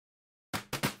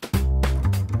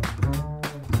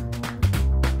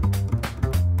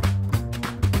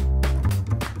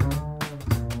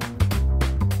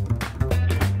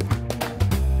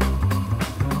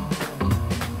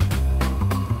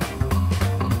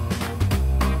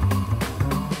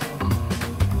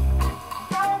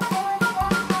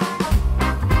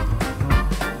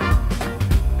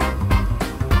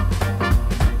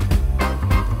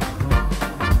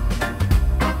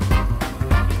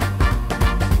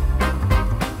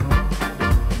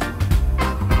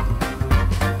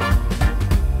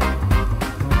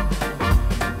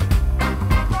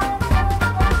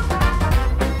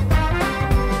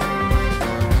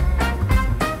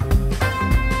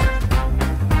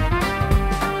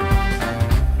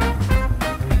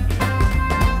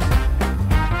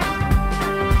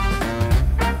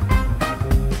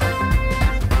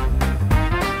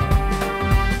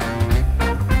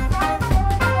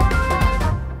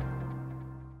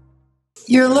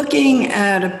You're looking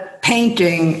at a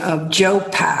painting of Joe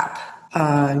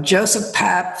Papp. Joseph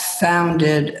Papp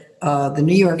founded the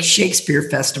New York Shakespeare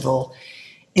Festival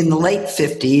in the late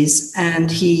 50s, and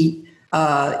he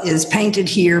is painted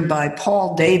here by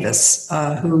Paul Davis,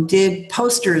 who did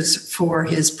posters for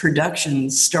his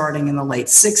productions starting in the late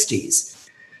 60s.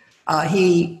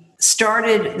 He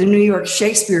started the New York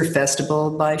Shakespeare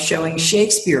Festival by showing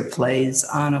Shakespeare plays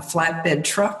on a flatbed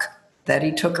truck that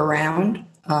he took around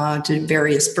to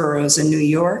various boroughs in New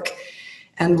York.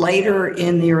 And later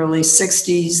in the early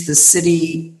 60s, the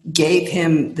city gave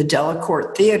him the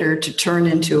Delacorte Theater to turn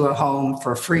into a home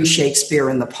for free Shakespeare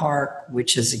in the Park,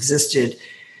 which has existed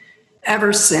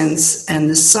ever since. And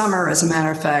this summer, as a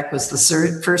matter of fact, was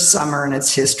the first summer in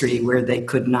its history where they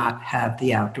could not have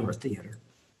the outdoor theater.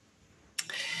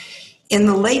 In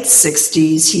the late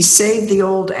 60s, he saved the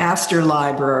old Astor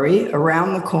Library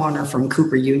around the corner from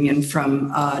Cooper Union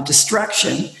from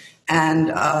destruction and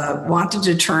wanted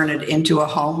to turn it into a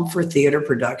home for theater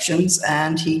productions,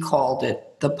 and he called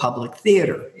it the Public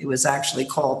Theater. It was actually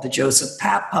called the Joseph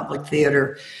Papp Public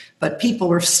Theater, but people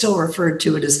were still referred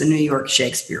to it as the New York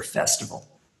Shakespeare Festival.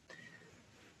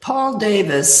 Paul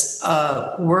Davis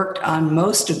worked on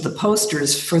most of the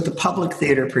posters for the public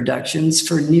theater productions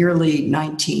for nearly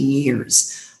 19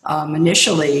 years.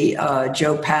 Initially,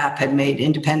 Joe Papp had made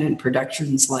independent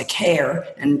productions like Hair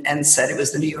and said it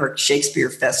was the New York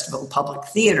Shakespeare Festival Public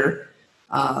Theater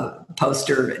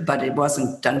poster, but it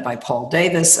wasn't done by Paul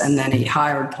Davis. And then he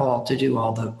hired Paul to do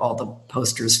all the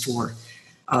posters for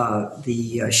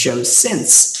the shows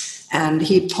since. And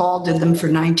Paul did them for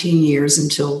 19 years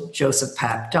until Joseph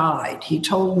Papp died. He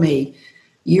told me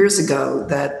years ago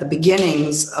that the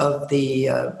beginnings of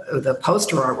the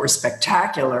poster art were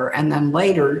spectacular, and then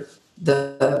later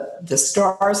the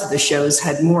stars of the shows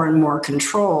had more and more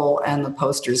control, and the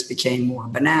posters became more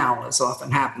banal, as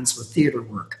often happens with theater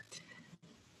work.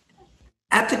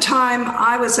 At the time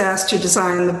I was asked to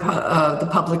design the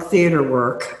public theater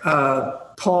work,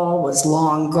 Paul was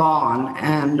long gone,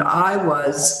 and I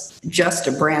was just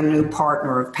a brand new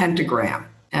partner of Pentagram.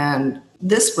 And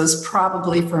this was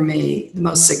probably for me the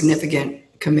most significant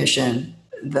commission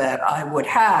that I would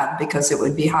have, because it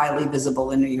would be highly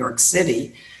visible in New York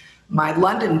City. My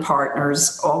London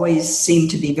partners always seemed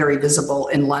to be very visible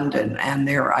in London, and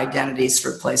their identities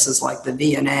for places like the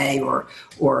V&A or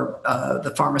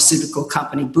the pharmaceutical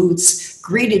company Boots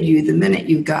greeted you the minute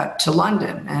you got to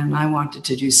London. And I wanted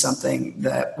to do something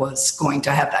that was going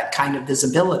to have that kind of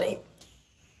visibility.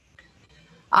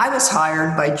 I was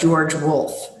hired by George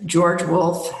Wolfe. George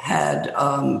Wolfe had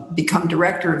become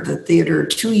director of the theater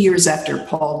 2 years after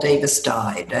Paul Davis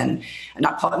died, and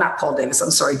not Paul Davis. I'm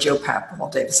sorry, Joe Papp. Paul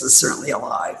Davis is certainly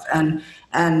alive, and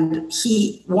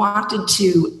he wanted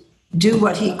to do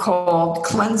what he called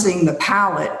cleansing the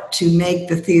palate to make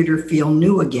the theater feel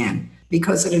new again,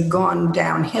 because it had gone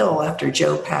downhill after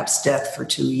Joe Papp's death for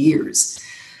 2 years.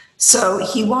 So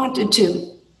he wanted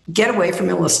to get away from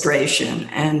illustration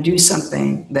and do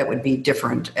something that would be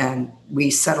different, and we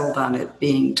settled on it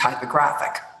being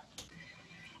typographic.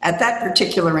 At that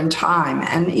particular in time,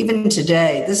 and even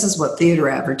today, this is what theater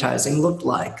advertising looked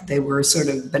like. They were sort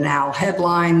of banal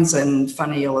headlines and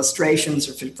funny illustrations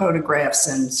or photographs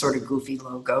and sort of goofy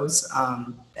logos.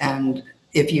 And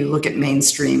if you look at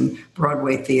mainstream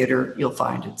Broadway theater, you'll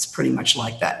find it's pretty much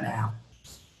like that now.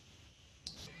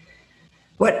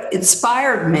 What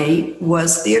inspired me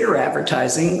was theater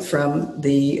advertising from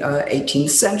the 18th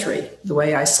century, the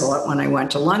way I saw it when I went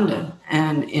to London.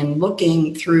 And in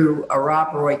looking through a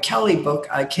Rob Roy Kelly book,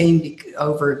 I came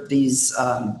over these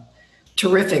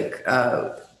terrific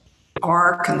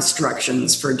R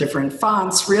constructions for different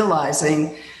fonts,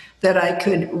 realizing that I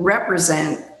could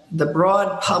represent the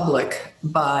broad public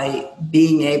by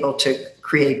being able to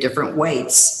create different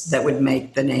weights that would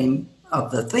make the name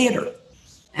of the theater.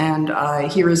 And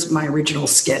here is my original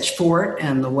sketch for it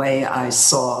and the way I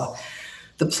saw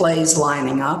the plays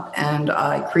lining up. And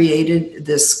I created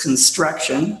this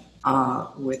construction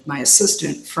with my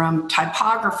assistant from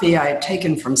typography I had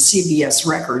taken from CBS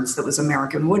Records that was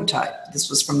American Wood Type. This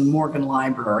was from the Morgan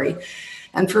Library.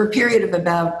 And for a period of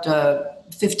about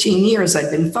 15 years,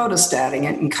 I'd been photostatting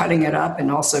it and cutting it up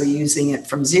and also using it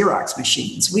from Xerox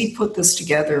machines. We put this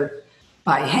together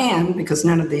by hand, because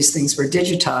none of these things were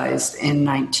digitized, in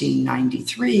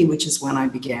 1993, which is when I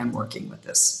began working with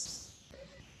this.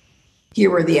 Here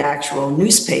were the actual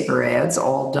newspaper ads,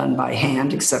 all done by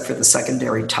hand, except for the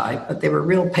secondary type, but they were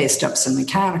real paste-ups and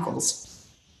mechanicals.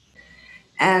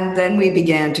 And then we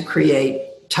began to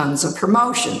create tons of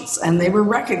promotions, and they were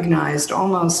recognized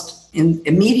almost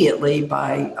immediately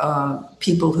by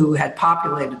people who had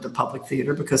populated the public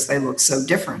theater because they looked so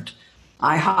different.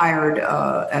 I hired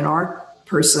an art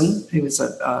person who was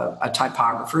a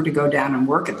typographer to go down and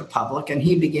work at the Public, and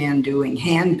he began doing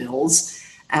handbills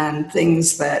and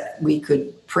things that we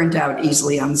could print out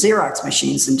easily on Xerox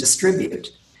machines and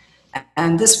distribute.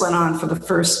 And this went on for the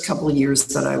first couple of years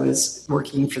that I was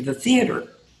working for the theater.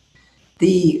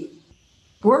 The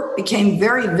work became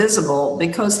very visible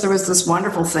because there was this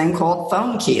wonderful thing called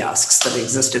phone kiosks that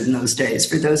existed in those days.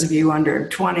 For those of you under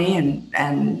 20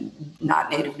 and not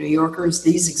native New Yorkers,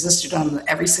 these existed on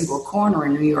every single corner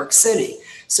in New York City.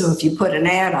 So if you put an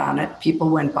ad on it, people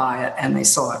went by it and they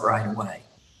saw it right away.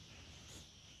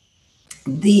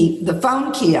 The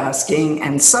phone kiosking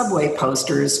and subway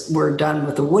posters were done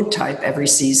with a wood type every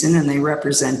season, and they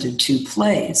represented 2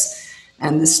 plays.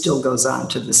 And this still goes on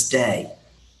to this day.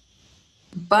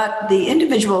 But the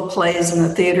individual plays in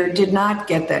the theater did not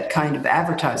get that kind of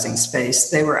advertising space.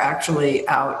 They were actually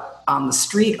out on the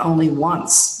street only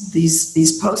once.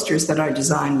 These posters that I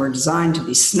designed were designed to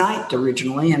be sniped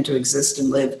originally and to exist and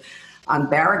live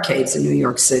on barricades in New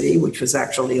York City, which was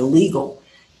actually illegal.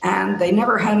 And they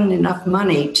never had enough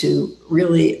money to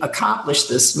really accomplish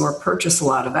this nor purchase a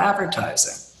lot of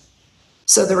advertising.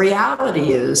 So the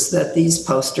reality is that these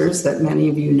posters that many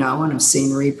of you know and have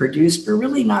seen reproduced were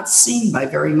really not seen by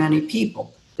very many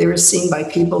people. They were seen by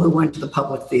people who went to the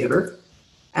Public Theater,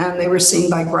 and they were seen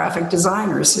by graphic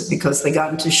designers because they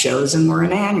got into shows and were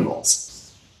in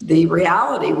annuals. The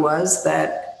reality was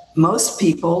that most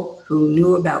people who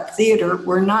knew about theater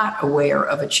were not aware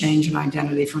of a change in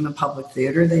identity from the Public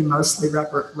Theater. They mostly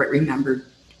remembered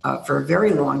for a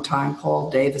very long time Paul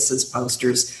Davis's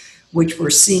posters, which were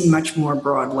seen much more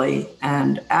broadly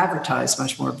and advertised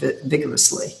much more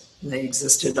vigorously. They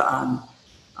existed on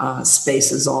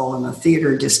spaces all in the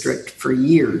theater district for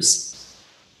years.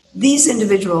 These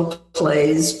individual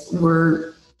plays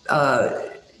were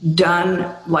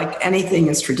done like anything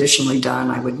is traditionally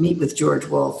done. I would meet with George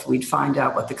Wolfe, we'd find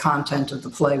out what the content of the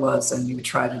play was, and we would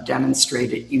try to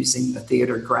demonstrate it using the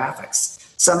theater graphics.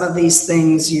 Some of these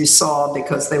things you saw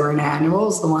because they were in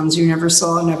annuals. The ones you never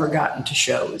saw never got into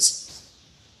shows.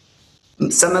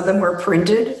 Some of them were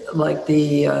printed, like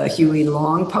the Huey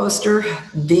Long poster.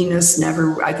 Venus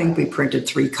never, I think we printed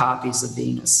 3 copies of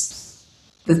Venus.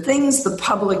 The things the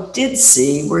public did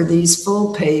see were these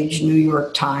full-page New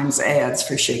York Times ads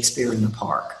for Shakespeare in the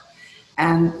Park.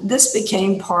 And this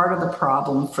became part of the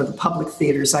problem for the Public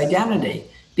Theater's identity,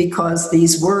 because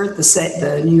these were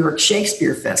the New York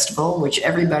Shakespeare Festival, which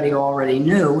everybody already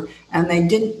knew, and they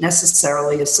didn't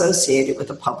necessarily associate it with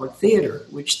the Public Theater,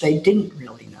 which they didn't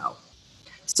really know.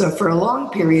 So for a long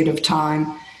period of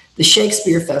time, the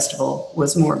Shakespeare Festival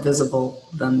was more visible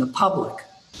than the public.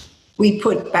 We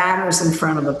put banners in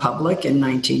front of the Public in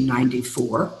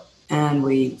 1994, and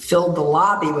we filled the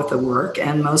lobby with the work,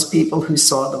 and most people who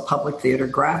saw the Public Theater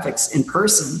graphics in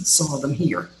person saw them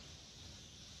here.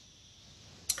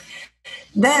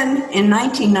 Then in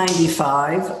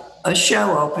 1995, a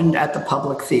show opened at the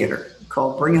Public Theater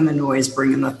called Bringin' the Noise,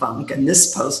 Bringin' the Funk, and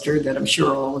this poster that I'm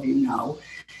sure all of you know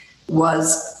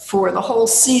was for the whole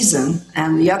season,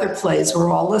 and the other plays were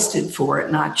all listed for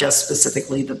it, not just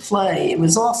specifically the play. It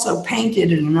was also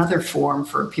painted in another form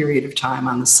for a period of time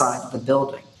on the side of the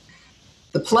building.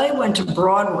 The play went to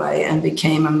Broadway and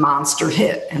became a monster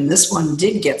hit, and this one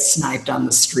did get sniped on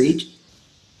the street.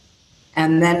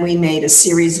 And then we made a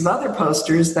series of other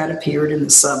posters that appeared in the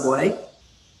subway.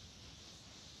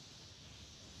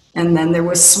 And then there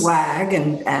was swag,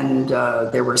 and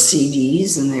there were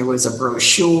CDs, and there was a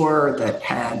brochure that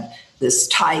had this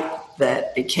type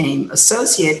that became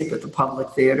associated with the Public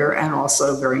Theater and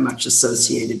also very much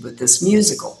associated with this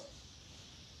musical.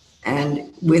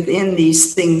 And within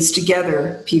these things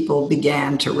together, people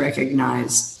began to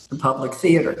recognize the Public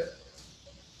Theater.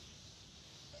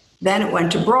 Then it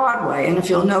went to Broadway, and if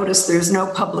you'll notice, there's no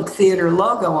Public Theater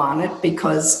logo on it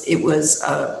because it was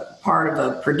part of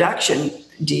a production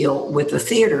deal with the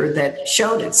theater that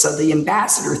showed it. So the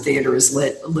Ambassador Theater is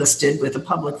listed with the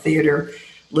Public Theater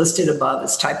listed above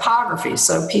as typography.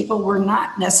 So people were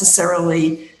not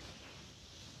necessarily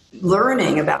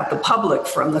learning about the Public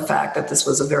from the fact that this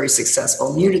was a very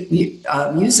successful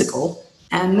musical.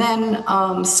 And then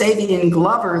Savion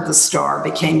Glover, the star,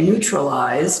 became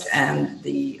neutralized, and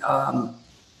the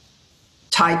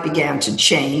type began to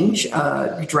change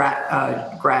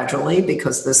gradually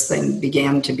because this thing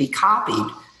began to be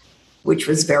copied, which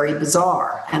was very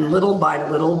bizarre. And little by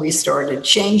little, we started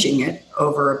changing it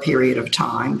over a period of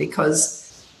time because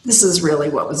this is really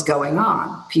what was going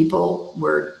on. People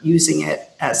were using it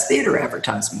as theater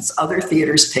advertisements. Other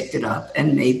theaters picked it up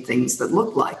and made things that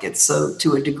looked like it. So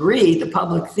to a degree, the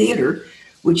Public Theater,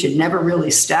 which had never really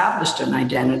established an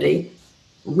identity,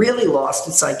 really lost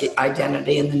its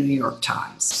identity in the New York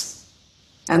Times.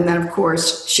 And then, of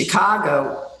course,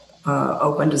 Chicago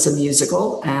opened as a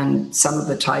musical, and some of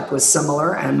the type was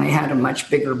similar, and they had a much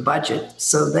bigger budget,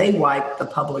 so they wiped the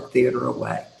public theater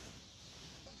away.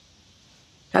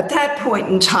 At that point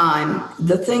in time,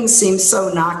 the thing seemed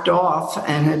so knocked off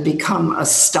and had become a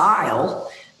style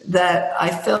that I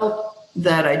felt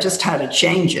that I just had to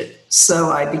change it. So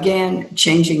I began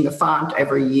changing the font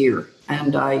every year.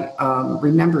 And I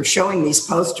remember showing these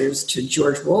posters to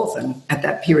George Wolfe, and at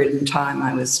that period in time,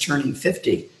 I was turning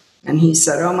 50. And he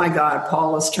said, "Oh my God,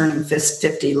 Paula's turning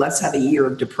 50, let's have a year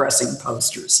of depressing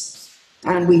posters."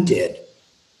 And we did.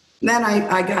 Then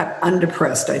I got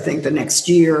undepressed, I think, the next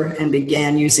year and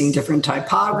began using different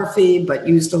typography, but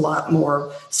used a lot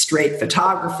more straight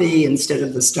photography instead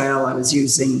of the style I was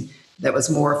using that was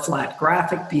more flat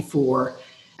graphic before.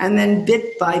 And then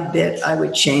bit by bit, I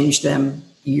would change them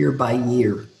year by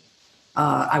year.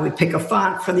 I would pick a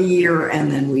font for the year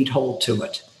and then we'd hold to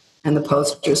it. And the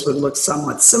posters would look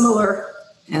somewhat similar,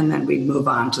 and then we'd move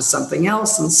on to something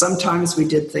else. And sometimes we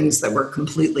did things that were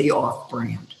completely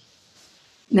off-brand.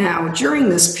 Now, during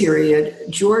this period,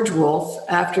 George Wolfe,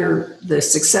 after the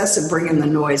success of Bringing the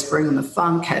Noise, Bringing the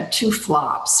Funk, had two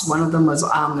flops. One of them was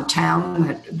On the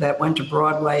Town that went to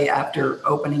Broadway after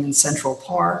opening in Central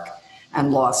Park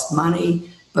and lost money.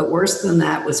 But worse than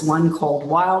that was one called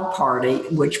Wild Party,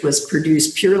 which was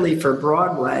produced purely for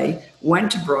Broadway,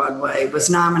 went to Broadway, was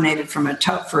nominated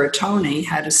for a Tony,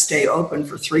 had to stay open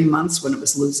for 3 months when it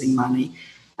was losing money,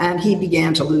 and he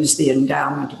began to lose the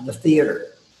endowment of the theater.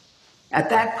 At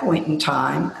that point in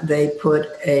time, they put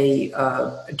a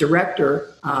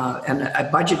director and a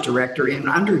budget director in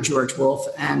under George Wolfe,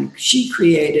 and she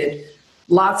created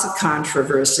lots of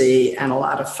controversy and a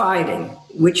lot of fighting,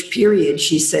 which period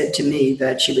she said to me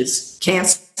that she was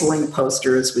canceling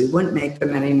posters, we wouldn't make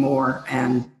them anymore,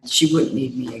 and she wouldn't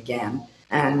need me again.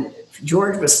 And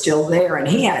George was still there, and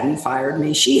he hadn't fired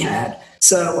me, she had.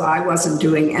 So I wasn't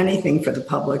doing anything for the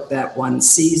public that one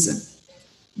season.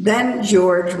 Then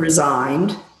George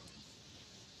resigned,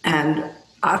 and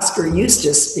Oscar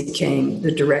Eustis became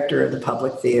the director of the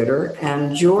Public Theater.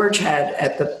 And George had,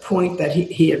 at the point that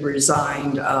he had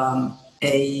resigned,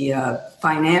 a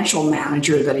financial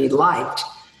manager that he liked.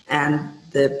 And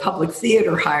the Public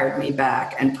Theater hired me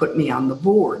back and put me on the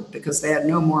board because they had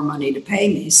no more money to pay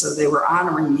me. So they were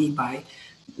honoring me by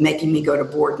making me go to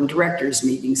board and directors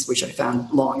meetings, which I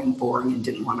found long and boring and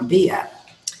didn't want to be at.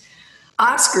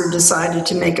 Oscar decided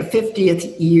to make a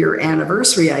 50th year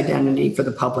anniversary identity for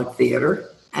the Public Theater,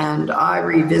 and I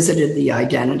revisited the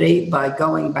identity by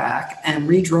going back and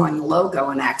redrawing the logo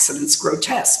in Accidents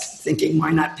Grotesque, thinking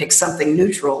why not pick something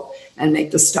neutral and make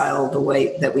the style the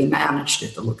way that we managed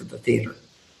it, the look of the theater.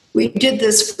 We did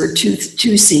this for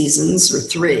two seasons or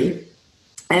three,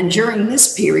 and during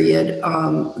this period,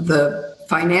 the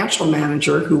financial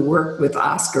manager who worked with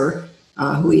Oscar,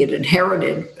 who he had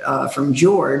inherited from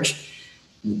George,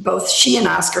 both she and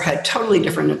Oscar had totally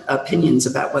different opinions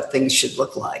about what things should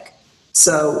look like.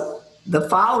 So the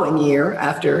following year,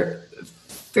 after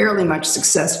fairly much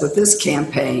success with this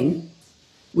campaign,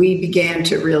 we began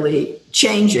to really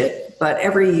change it, but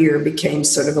every year became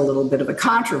sort of a little bit of a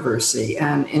controversy.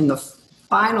 And in the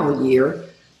final year,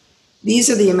 these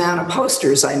are the amount of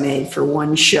posters I made for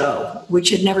one show, which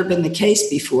had never been the case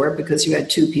before because you had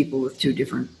two people with two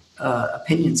different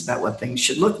opinions about what things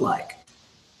should look like.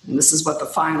 And this is what the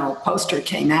final poster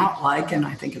came out like, and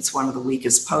I think it's one of the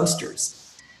weakest posters.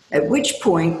 At which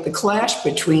point, the clash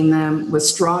between them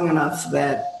was strong enough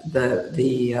that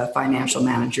the financial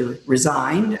manager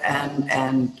resigned,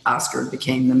 and Oscar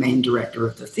became the main director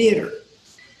of the theater.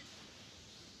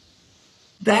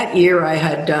 That year, I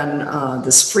had done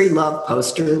this Free Love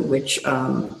poster, which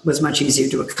was much easier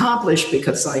to accomplish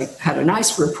because I had a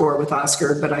nice rapport with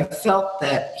Oscar, but I felt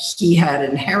that he had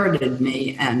inherited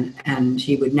me and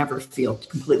he would never feel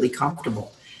completely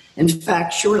comfortable. In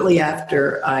fact, shortly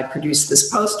after I produced this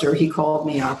poster, he called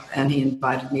me up and he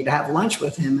invited me to have lunch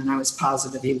with him, and I was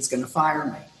positive he was going to fire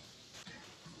me.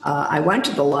 I went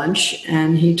to the lunch,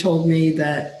 and he told me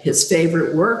that his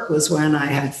favorite work was when I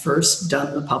had first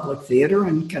done the Public Theater,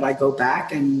 and could I go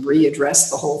back and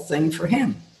readdress the whole thing for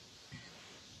him?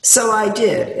 So I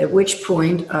did, at which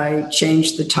point I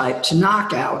changed the type to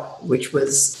Knockout, which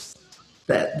was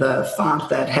the font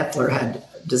that Heffler had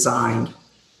designed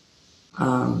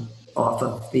off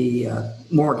of the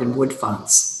Morgan Wood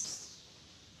fonts.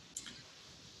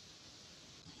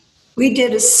 We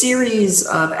did a series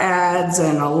of ads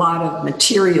and a lot of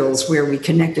materials where we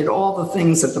connected all the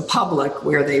things of the public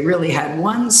where they really had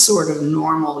one sort of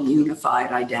normal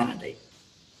unified identity.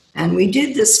 And we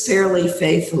did this fairly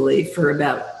faithfully for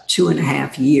about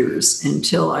 2.5 years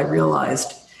until I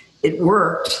realized it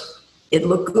worked. It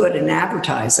looked good in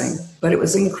advertising, but it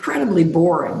was incredibly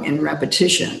boring in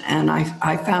repetition, and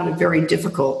I found it very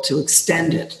difficult to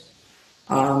extend it.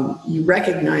 You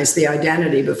recognize the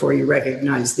identity before you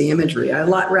recognize the imagery. I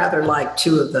rather like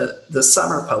two of the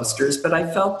summer posters, but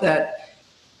I felt that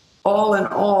all in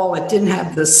all, it didn't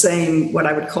have the same, what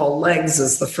I would call legs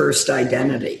as the first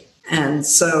identity. And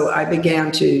so I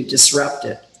began to disrupt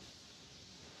it.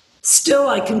 Still,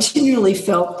 I continually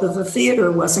felt that the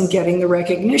theater wasn't getting the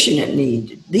recognition it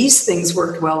needed. These things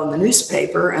worked well in the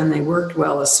newspaper and they worked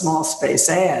well as small space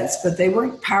ads, but they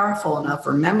weren't powerful enough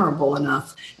or memorable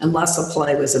enough unless a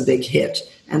play was a big hit.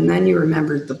 And then you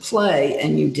remembered the play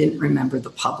and you didn't remember the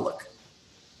public.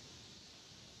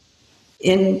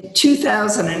 In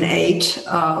 2008,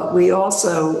 we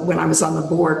also, when I was on the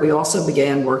board, we also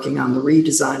began working on the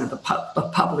redesign of the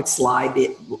public's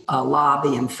lobby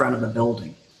in front of the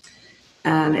building.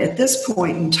 And at this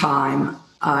point in time,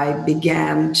 I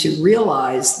began to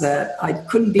realize that I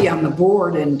couldn't be on the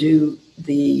board and do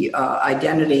the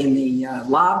identity in the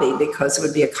lobby because it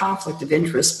would be a conflict of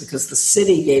interest because the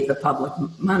city gave the public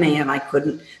money and I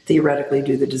couldn't theoretically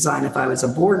do the design if I was a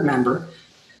board member.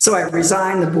 So I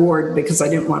resigned the board because I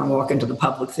didn't want to walk into the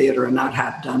public theater and not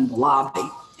have done the lobby,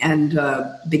 and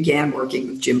began working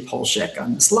with Jim Polshek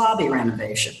on this lobby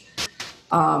renovation.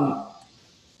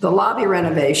 The lobby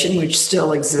renovation, which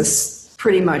still exists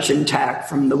pretty much intact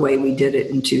from the way we did it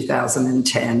in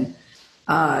 2010,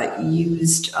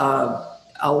 used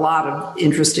a lot of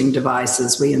interesting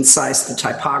devices. We incised the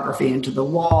typography into the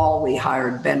wall. We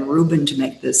hired Ben Rubin to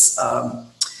make this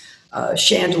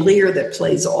chandelier that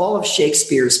plays all of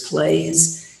Shakespeare's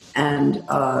plays. And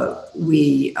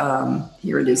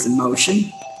here it is in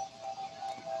motion.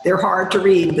 They're hard to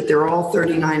read, but they're all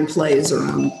 39 plays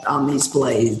on these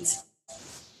blades.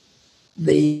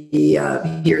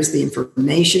 Here's the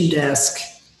information desk.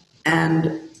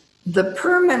 And the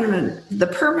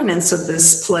permanence of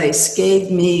this place gave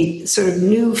me sort of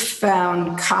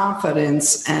newfound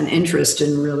confidence and interest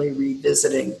in really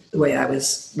revisiting the way I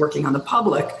was working on the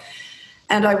public.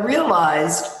 And I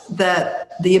realized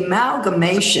that the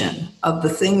amalgamation of the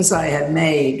things I had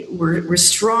made were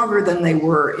stronger than they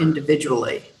were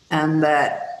individually, and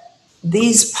that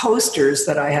these posters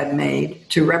that I had made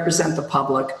to represent the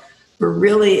public were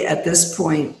really, at this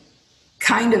point,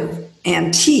 kind of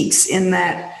antiques in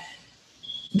that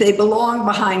they belonged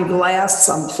behind glass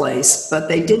someplace, but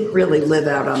they didn't really live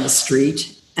out on the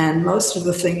street. And most of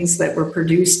the things that were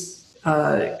produced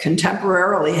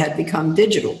contemporarily had become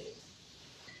digital.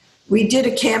 We did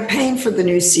a campaign for the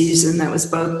new season that was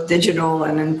both digital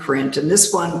and in print. And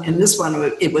this one,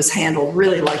 it was handled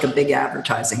really like a big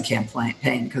advertising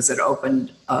campaign because it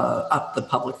opened up the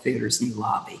public theater's new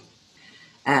lobby.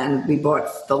 And we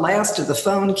bought the last of the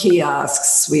phone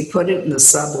kiosks. We put it in the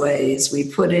subways. We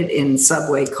put it in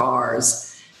subway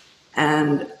cars.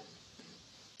 And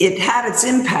it had its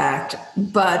impact,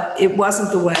 but it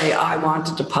wasn't the way I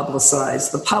wanted to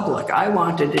publicize the public. I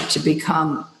wanted it to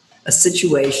become a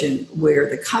situation where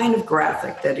the kind of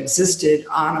graphic that existed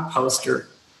on a poster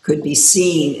could be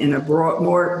seen in a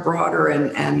broader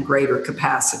and greater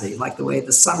capacity, like the way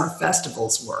the summer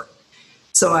festivals were.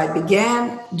 So I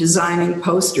began designing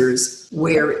posters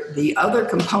where the other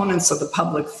components of the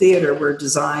public theater were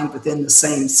designed within the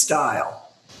same style.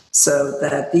 So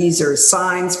that these are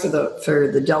signs for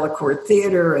the Delacorte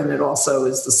Theater, and it also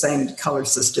is the same color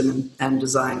system and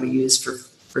design we use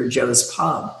for Joe's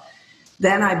Pub.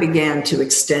 Then I began to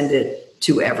extend it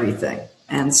to everything.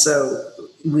 And so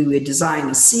we would design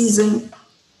a season.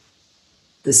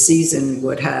 The season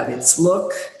would have its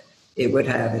look. It would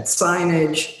have its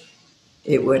signage.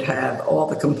 It would have all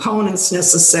the components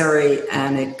necessary,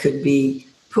 and it could be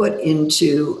put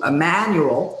into a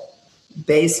manual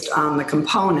based on the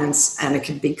components, and it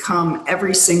could become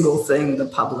every single thing the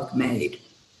public made.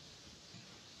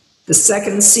 The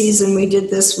second season we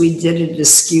did this, we did it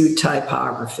as skewed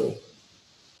typography.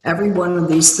 Every one of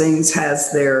these things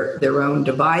has their own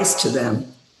device to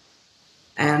them.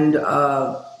 And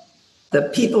the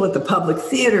people at the public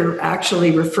theater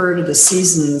actually refer to the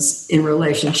seasons in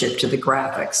relationship to the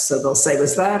graphics. So they'll say,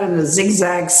 was that in the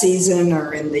zigzag season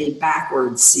or in the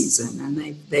backwards season?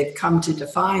 And they've come to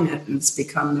define it, and it's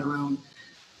become their own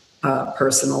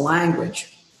personal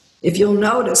language. If you'll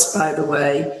notice, by the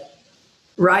way,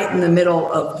 right in the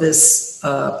middle of this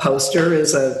poster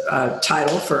is a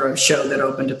title for a show that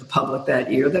opened to the public that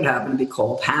year that happened to be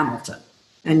called Hamilton.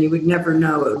 And you would never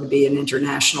know it would be an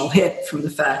international hit from the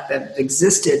fact that it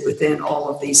existed within all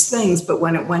of these things. But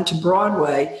when it went to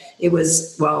Broadway, it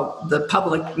was, well, the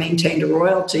public maintained a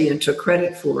royalty and took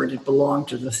credit for it. It belonged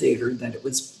to the theater that it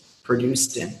was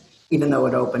produced in, even though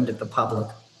it opened at the public.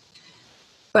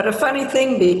 But a funny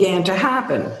thing began to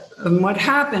happen. And what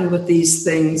happened with these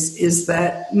things is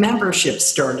that membership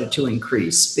started to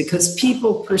increase because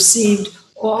people perceived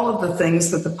all of the things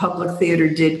that the public theater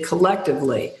did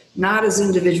collectively, not as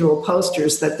individual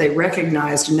posters that they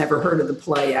recognized and never heard of the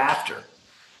play after,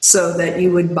 so that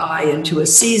you would buy into a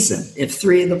season. If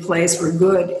 3 of the plays were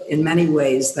good, in many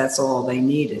ways, that's all they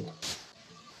needed.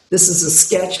 This is a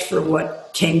sketch for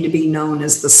what came to be known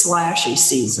as the slashy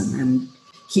season. And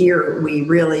here we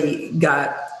really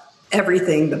got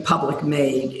everything the public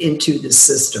made into the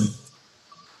system.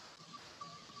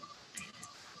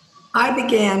 I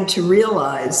began to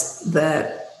realize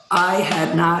that I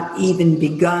had not even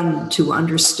begun to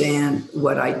understand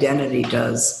what identity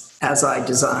does as I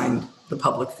designed the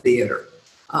public theater.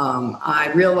 I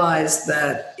realized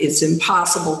that it's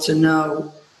impossible to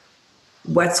know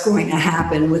what's going to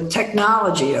happen with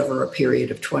technology over a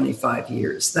period of 25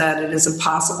 years, that it is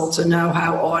impossible to know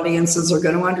how audiences are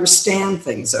going to understand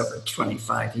things over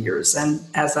 25 years. And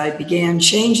as I began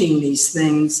changing these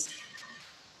things,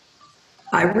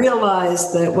 I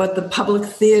realized that what the public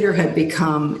theater had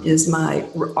become is my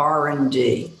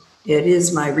R&D. It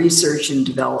is my research and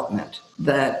development,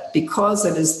 that because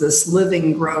it is this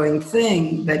living, growing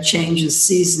thing that changes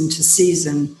season to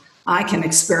season, I can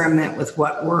experiment with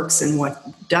what works and what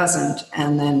doesn't,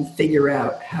 and then figure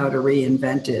out how to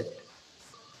reinvent it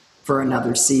for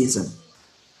another season.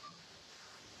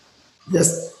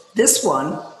 This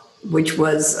one, which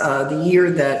was the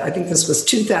year that, I think this was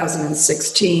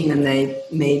 2016, and they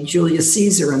made Julius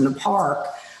Caesar in the park.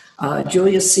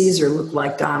 Julius Caesar looked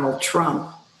like Donald Trump,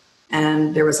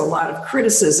 and there was a lot of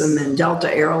criticism, and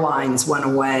Delta Airlines went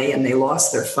away and they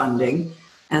lost their funding.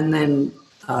 And then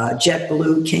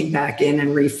JetBlue came back in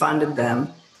and refunded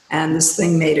them. And this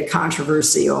thing made a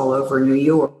controversy all over New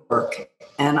York.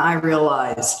 And I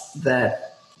realized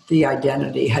that the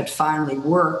identity had finally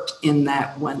worked, in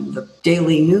that when the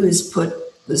Daily News put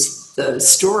the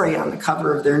story on the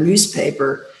cover of their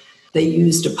newspaper, they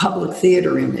used a public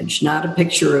theater image, not a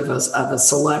picture of a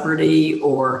celebrity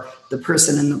or the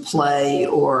person in the play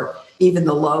or even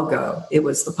the logo. It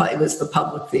was the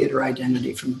public theater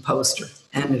identity from the poster,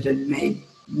 and it had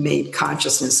made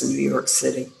consciousness in New York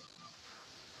City.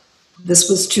 This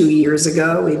was 2 years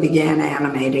ago. We began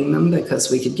animating them because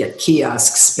we could get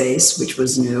kiosk space, which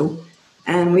was new.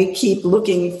 And we keep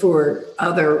looking for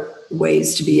other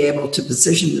ways to be able to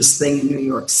position this thing in New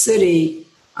York City.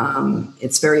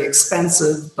 It's very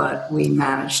expensive, but we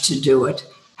managed to do it.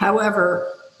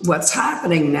 However, what's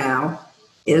happening now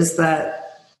is that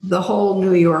the whole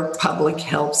New York public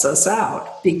helps us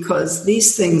out, because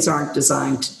these things aren't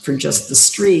designed for just the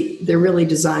street. They're really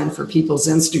designed for people's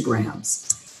Instagrams.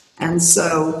 And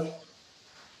so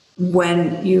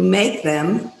when you make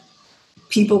them,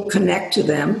 people connect to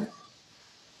them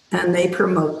and they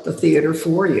promote the theater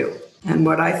for you. And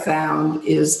what I found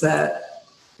is that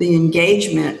the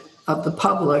engagement of the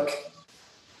public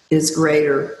is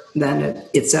greater than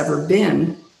it's ever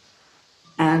been.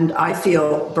 And I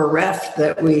feel bereft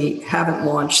that we haven't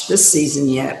launched this season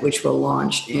yet, which will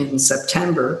launch in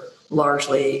September,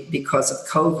 largely because of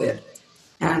COVID.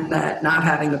 And that not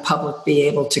having the public be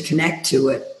able to connect to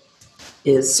it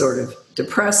is sort of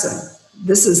depressing.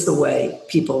 This is the way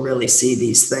people really see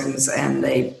these things, and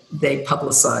they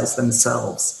publicize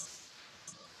themselves.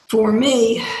 For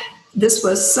me, this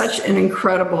was such an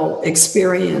incredible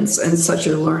experience and such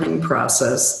a learning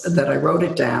process that I wrote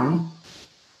it down.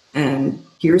 And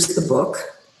here's the book,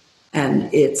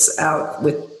 and it's out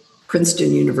with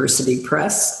Princeton University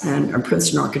Press and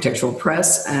Princeton Architectural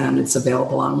Press, and it's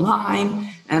available online.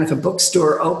 And if a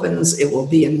bookstore opens, it will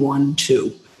be in one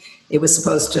too. It was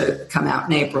supposed to come out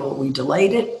in April. We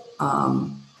delayed it.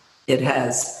 It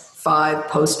has 5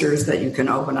 posters that you can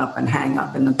open up and hang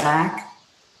up in the back.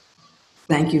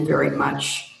 Thank you very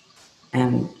much,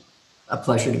 and a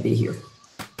pleasure to be here.